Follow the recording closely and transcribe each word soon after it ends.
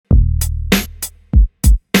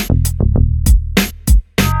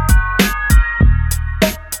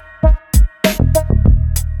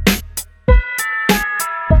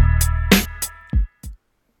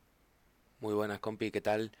¿qué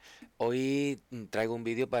tal? Hoy traigo un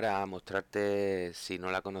vídeo para mostrarte, si no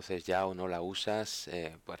la conoces ya o no la usas,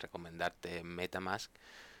 pues recomendarte Metamask.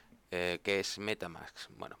 ¿Qué es Metamask?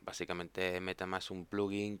 Bueno, básicamente Metamask es un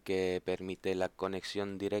plugin que permite la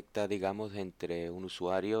conexión directa, digamos, entre un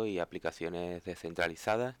usuario y aplicaciones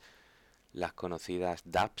descentralizadas, las conocidas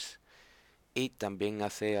dApps, y también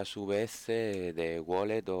hace a su vez de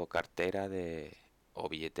wallet o cartera o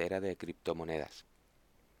billetera de criptomonedas.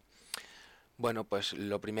 Bueno, pues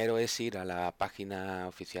lo primero es ir a la página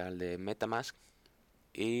oficial de Metamask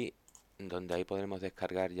y donde ahí podremos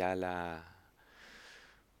descargar ya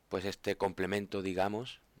pues este complemento,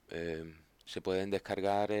 digamos. Se pueden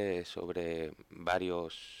descargar sobre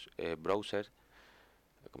varios browsers,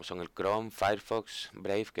 como son el Chrome, Firefox,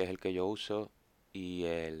 Brave, que es el que yo uso, y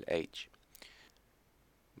el Edge.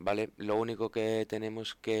 Vale, lo único que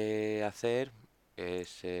tenemos que hacer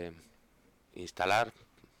es instalar.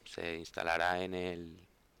 Se instalará en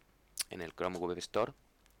el Chrome Web Store.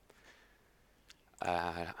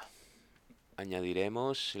 Ah,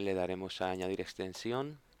 añadiremos, le daremos a añadir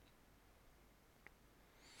extensión.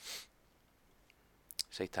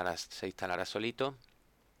 Se instalará solito.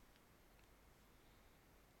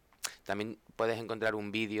 También puedes encontrar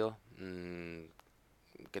un vídeo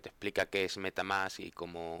que te explica qué es Metamask y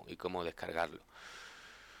cómo descargarlo.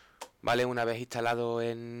 Vale, una vez instalado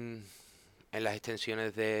en las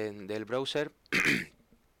extensiones del browser,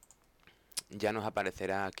 ya nos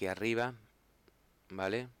aparecerá aquí arriba,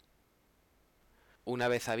 ¿vale? Una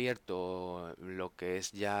vez abierto lo que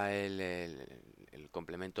es ya el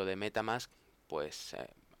complemento de Metamask, pues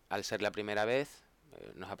al ser la primera vez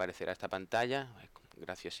nos aparecerá esta pantalla. Es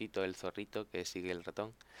graciosito el zorrito que sigue el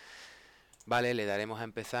ratón. Vale, le daremos a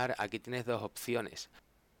empezar. Aquí tienes dos opciones.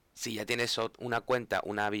 Si ya tienes una cuenta,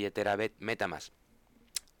 una billetera Metamask,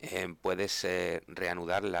 puedes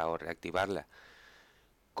reanudarla o reactivarla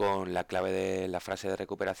con la clave de la frase de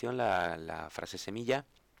recuperación, la frase semilla.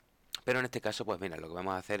 Pero en este caso, pues mira, lo que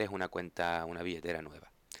vamos a hacer es una billetera nueva.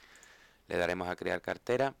 Le daremos a crear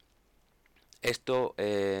cartera. Esto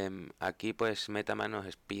aquí pues Metamask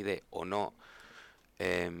nos pide o no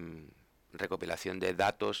recopilación de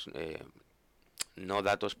datos, no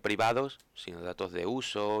datos privados, sino datos de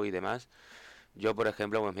uso y demás. Yo, por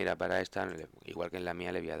ejemplo, pues mira, para esta, igual que en la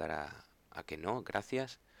mía, le voy a dar a que no,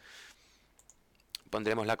 gracias.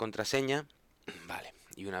 Pondremos la contraseña. Vale,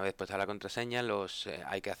 y una vez puesta la contraseña,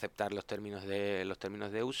 hay que aceptar los términos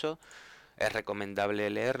de uso. Es recomendable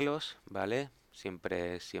leerlos, ¿vale?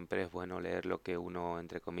 Siempre es bueno leer lo que uno,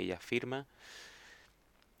 entre comillas, firma.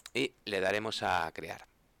 Y le daremos a crear.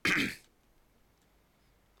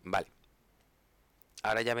 Vale,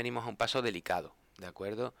 ahora ya venimos a un paso delicado, ¿de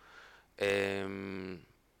acuerdo? Eh,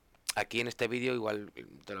 Aquí en este vídeo, igual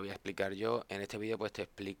te lo voy a explicar yo. En este vídeo pues te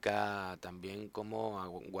explica también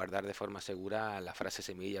cómo guardar de forma segura la frase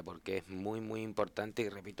semilla, porque es muy importante, y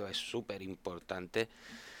repito, es súper importante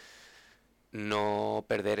no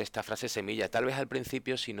perder esta frase semilla. Tal vez al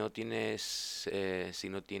principio, si no tienes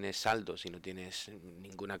saldo, si no tienes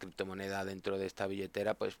ninguna criptomoneda dentro de esta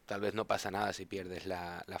billetera, pues tal vez no pasa nada si pierdes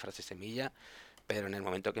la frase semilla. Pero en el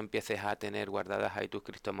momento que empieces a tener guardadas ahí tus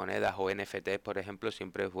criptomonedas o NFTs, por ejemplo,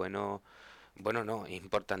 siempre es bueno no,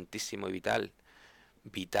 importantísimo y vital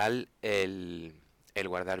el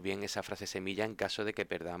guardar bien esa frase semilla en caso de que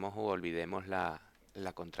perdamos o olvidemos la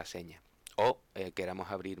contraseña o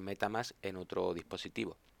queramos abrir Metamask en otro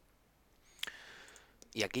dispositivo.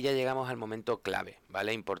 Y aquí ya llegamos al momento clave,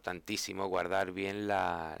 ¿vale? Importantísimo guardar bien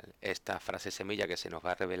esta frase semilla que se nos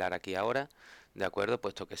va a revelar aquí ahora, ¿de acuerdo?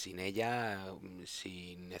 Puesto que sin ella,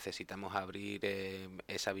 si necesitamos abrir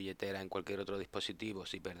esa billetera en cualquier otro dispositivo,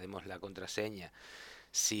 si perdemos la contraseña,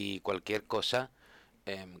 si cualquier cosa,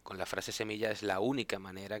 con la frase semilla es la única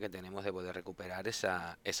manera que tenemos de poder recuperar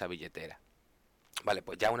esa billetera. Vale,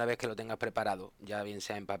 pues ya una vez que lo tengas preparado, ya bien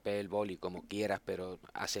sea en papel, boli, como quieras, pero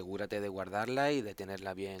asegúrate de guardarla y de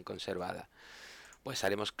tenerla bien conservada. Pues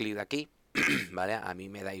haremos clic aquí, ¿vale? A mí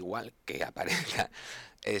me da igual que aparezca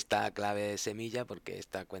esta clave de semilla porque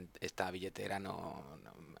esta billetera no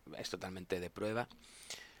es totalmente de prueba,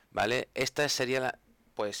 ¿vale? Esta sería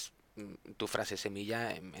pues tu frase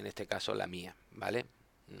semilla, en este caso la mía, ¿vale?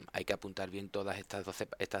 Hay que apuntar bien todas estas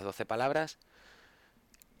 12 palabras.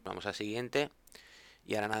 Vamos a siguiente.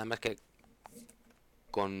 Y ahora nada más que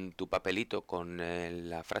con tu papelito, con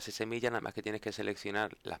la frase semilla, nada más que tienes que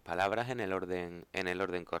seleccionar las palabras en el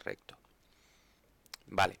orden correcto.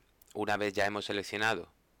 Vale, una vez ya hemos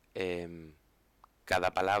seleccionado cada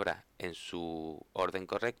palabra en su orden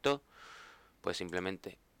correcto, pues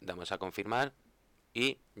simplemente damos a confirmar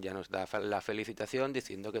y ya nos da la felicitación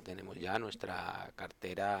diciendo que tenemos ya nuestra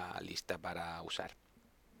cartera lista para usar.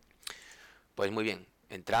 Pues muy bien,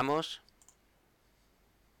 entramos.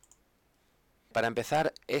 Para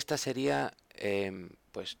empezar, esta sería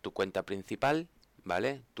pues tu cuenta principal,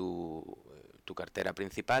 ¿vale? Tu cartera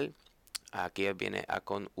principal. Aquí viene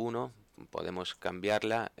Account 1, podemos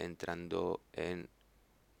cambiarla entrando en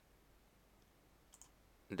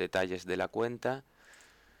detalles de la cuenta.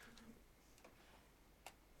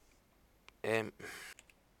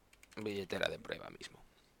 Billetera de prueba mismo.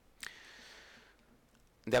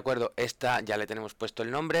 De acuerdo, esta ya le tenemos puesto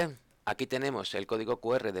el nombre. Aquí tenemos el código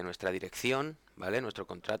QR de nuestra dirección, ¿vale? Nuestro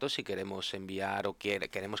contrato, si queremos enviar o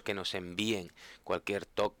queremos que nos envíen cualquier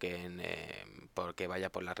token porque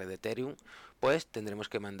vaya por la red de Ethereum, pues tendremos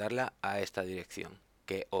que mandarla a esta dirección,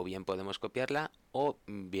 que o bien podemos copiarla o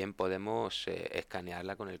bien podemos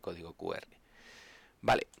escanearla con el código QR.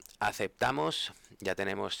 Vale, aceptamos, ya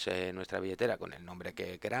tenemos nuestra billetera con el nombre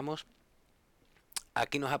que queramos.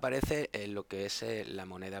 Aquí nos aparece lo que es la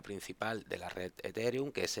moneda principal de la red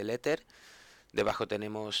Ethereum, que es el Ether. Debajo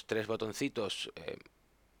tenemos tres botoncitos,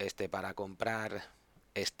 este para comprar,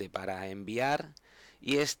 este para enviar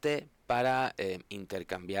y este para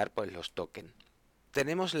intercambiar pues los tokens.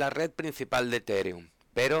 Tenemos la red principal de Ethereum,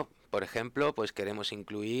 pero por ejemplo pues queremos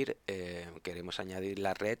añadir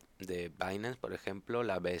la red de Binance, por ejemplo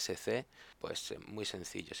la BSC. Pues muy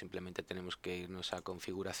sencillo, simplemente tenemos que irnos a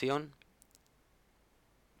configuración,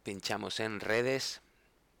 pinchamos en redes,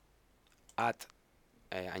 add,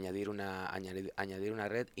 añadir una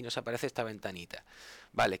red y nos aparece esta ventanita.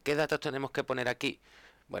 Vale, ¿qué datos tenemos que poner aquí?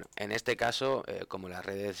 Bueno, en este caso, como la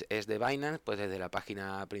red es de Binance, pues desde la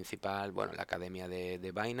página principal, bueno, la academia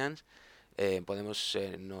de Binance,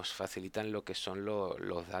 nos facilitan lo que son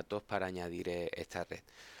los datos para añadir esta red.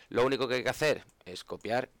 Lo único que hay que hacer es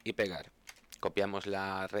copiar y pegar. Copiamos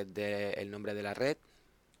el nombre de la red,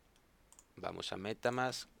 vamos a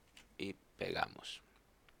Metamask y pegamos.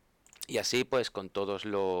 Y así pues con todos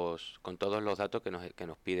los datos que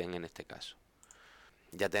nos piden en este caso.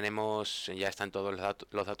 Ya están todos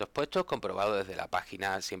los datos puestos, comprobado desde la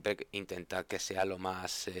página. Siempre intentar que sea lo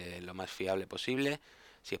más fiable posible.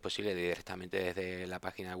 Si es posible directamente desde la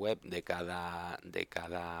página web de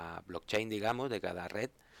cada blockchain, digamos, de cada red.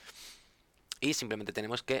 Y simplemente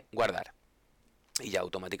tenemos que guardar. Y ya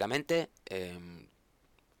automáticamente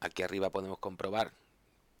aquí arriba podemos comprobar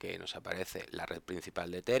que nos aparece la red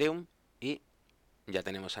principal de Ethereum y ya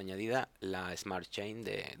tenemos añadida la Smart Chain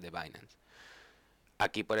de Binance.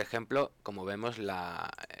 Aquí, por ejemplo, como vemos,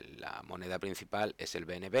 la moneda principal es el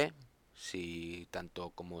BNB. Tanto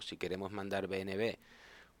como si queremos mandar BNB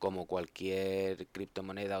como cualquier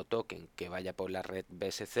criptomoneda o token que vaya por la red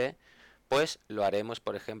BSC, pues lo haremos,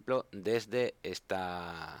 por ejemplo, desde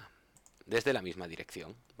la misma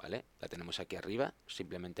dirección, ¿vale? La tenemos aquí arriba,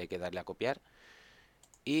 simplemente hay que darle a copiar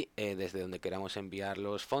y desde donde queramos enviar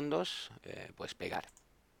los fondos, pues pegar.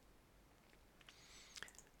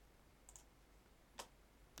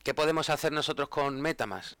 ¿Qué podemos hacer nosotros con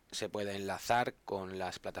Metamask? Se puede enlazar con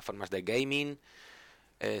las plataformas de gaming,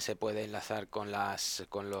 se puede enlazar con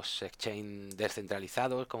los exchange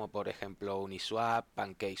descentralizados, como por ejemplo Uniswap,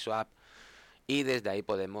 PancakeSwap, y desde ahí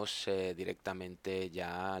podemos directamente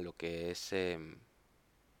ya lo que es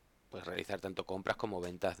pues realizar tanto compras como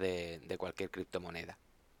ventas de cualquier criptomoneda.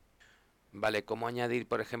 Vale, ¿cómo añadir,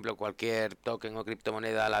 por ejemplo, cualquier token o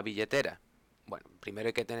criptomoneda a la billetera? Bueno, primero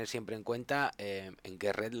hay que tener siempre en cuenta en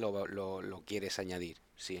qué red lo quieres añadir.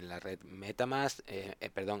 Si en la red Metamask,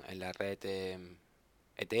 perdón, en la red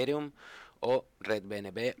Ethereum o red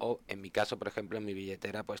BNB, o en mi caso, por ejemplo, en mi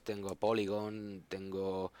billetera pues tengo Polygon,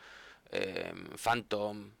 tengo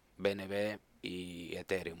Phantom, BNB y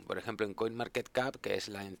Ethereum. Por ejemplo, en CoinMarketCap, que es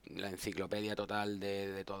la enciclopedia total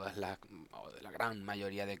de todas o de la gran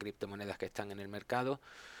mayoría de criptomonedas que están en el mercado,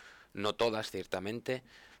 no todas ciertamente,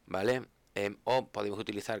 ¿vale? O podemos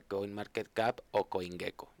utilizar CoinMarketCap o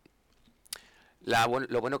CoinGecko.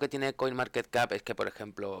 Lo bueno que tiene CoinMarketCap es que, por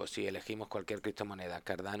ejemplo, si elegimos cualquier criptomoneda,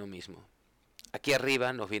 Cardano mismo, aquí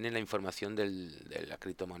arriba nos viene la información de la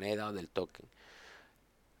criptomoneda o del token.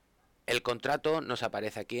 El contrato nos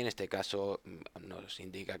aparece aquí, en este caso nos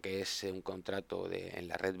indica que es un contrato en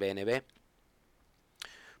la red BNB.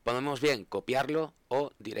 Podemos bien copiarlo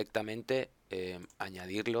o directamente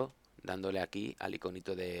añadirlo dándole aquí al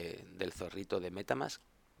iconito del zorrito de Metamask.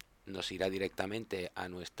 Nos irá directamente a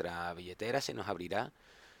nuestra billetera, se nos abrirá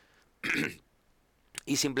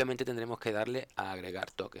y simplemente tendremos que darle a agregar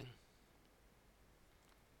token.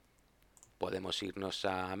 Podemos irnos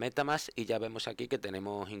a Metamask y ya vemos aquí que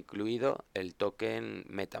tenemos incluido el token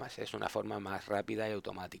Metamask. Es una forma más rápida y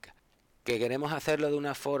automática. ¿Que queremos hacerlo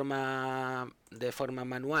de forma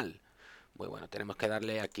manual? Muy bueno, tenemos que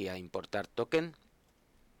darle aquí a importar token.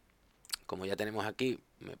 Como ya tenemos aquí,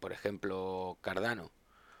 por ejemplo, Cardano,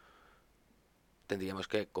 tendríamos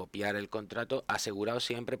que copiar el contrato. Aseguraos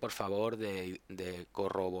siempre, por favor, de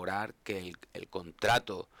corroborar que el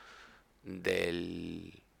contrato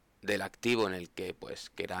del, del activo en el que pues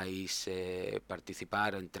queráis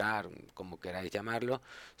participar o entrar, como queráis llamarlo,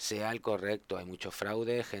 sea el correcto. Hay mucho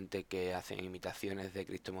fraude, gente que hace imitaciones de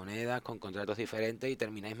criptomonedas con contratos diferentes y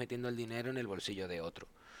termináis metiendo el dinero en el bolsillo de otro.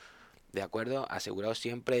 ¿De acuerdo? Aseguraos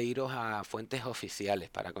siempre iros a fuentes oficiales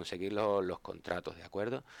para conseguir los contratos, ¿de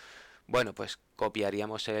acuerdo? Bueno, pues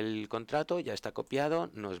copiaríamos el contrato, ya está copiado,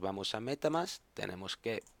 nos vamos a Metamask, tenemos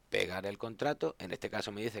que pegar el contrato, en este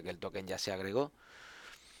caso me dice que el token ya se agregó,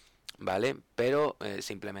 ¿vale? Pero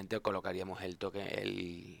simplemente colocaríamos el token,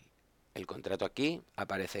 el contrato aquí,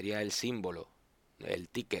 aparecería el símbolo, el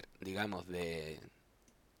ticker, digamos, de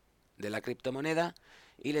la criptomoneda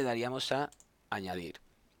y le daríamos a añadir.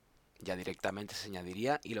 Ya directamente se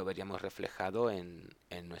añadiría y lo veríamos reflejado en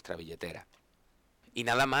nuestra billetera. Y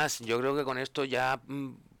nada más, yo creo que con esto ya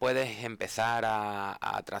puedes empezar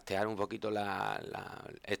a trastear un poquito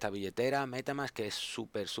esta billetera Metamask, que es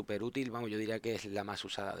súper útil, vamos, yo diría que es la más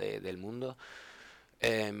usada del mundo.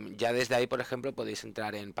 Ya desde ahí, por ejemplo, podéis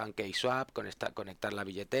entrar en PancakeSwap, conectar la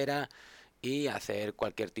billetera y hacer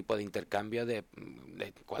cualquier tipo de intercambio de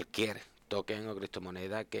cualquier token o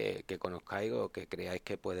criptomoneda que conozcáis o que creáis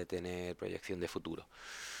que puede tener proyección de futuro.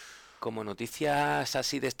 Como noticias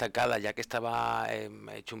así destacadas, ya que estaba he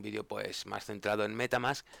hecho un vídeo pues más centrado en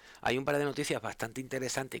Metamask, hay un par de noticias bastante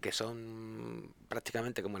interesantes y que son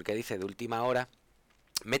prácticamente como el que dice de última hora.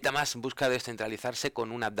 Metamask busca descentralizarse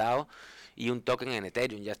con una DAO y un token en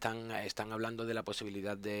Ethereum. Ya están hablando de la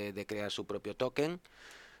posibilidad de crear su propio token.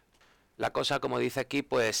 La cosa, como dice aquí,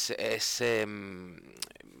 pues es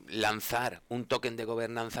lanzar un token de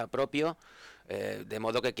gobernanza propio, de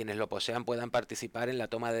modo que quienes lo posean puedan participar en la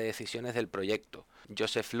toma de decisiones del proyecto.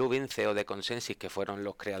 Joseph Lubin, CEO de Consensus, que fueron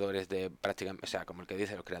los creadores de prácticamente, o sea, como el que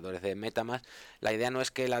dice, los creadores de Metamask, la idea no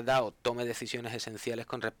es que la DAO tome decisiones esenciales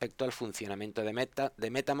con respecto al funcionamiento de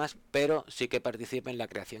Metamask, pero sí que participe en la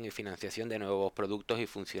creación y financiación de nuevos productos y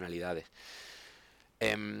funcionalidades.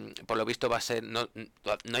 Por lo visto va a ser, no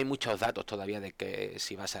hay muchos datos todavía de que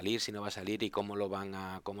si va a salir, si no va a salir y cómo lo van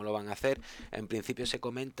a hacer. En principio se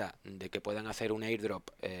comenta de que puedan hacer un airdrop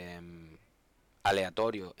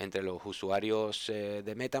aleatorio entre los usuarios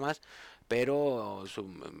de MetaMask, pero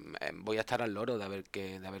voy a estar al loro de ver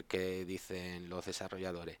qué dicen los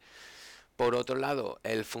desarrolladores. Por otro lado,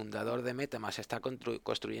 el fundador de MetaMask está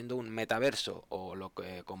construyendo un metaverso, o lo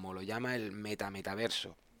que como lo llama el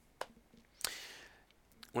metaverso.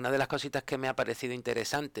 Una de las cositas que me ha parecido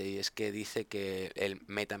interesante y es que dice que el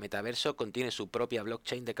metaverso contiene su propia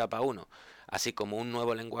blockchain de capa 1, así como un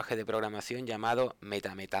nuevo lenguaje de programación llamado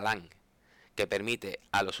Metalang, que permite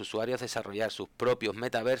a los usuarios desarrollar sus propios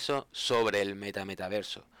metaversos sobre el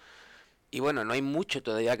metaverso. Y bueno, no hay mucho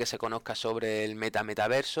todavía que se conozca sobre el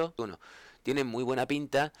metaverso. Uno, tiene muy buena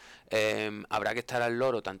pinta. Habrá que estar al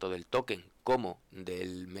loro tanto del token como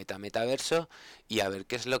del metaverso y a ver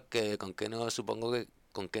qué es lo que, con qué nos supongo que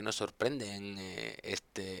con qué nos sorprenden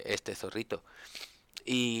este zorrito.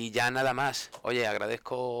 Y ya nada más. Oye,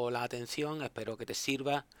 agradezco la atención, espero que te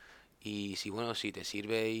sirva. Y si bueno, si te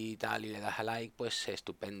sirve y tal y le das a like, pues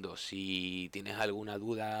estupendo. Si tienes alguna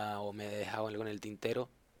duda o me he dejado algo en el tintero,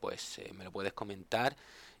 pues me lo puedes comentar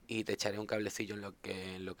y te echaré un cablecillo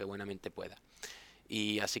en lo que buenamente pueda.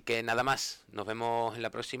 Y así que nada más, nos vemos en la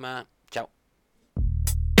próxima. Chao.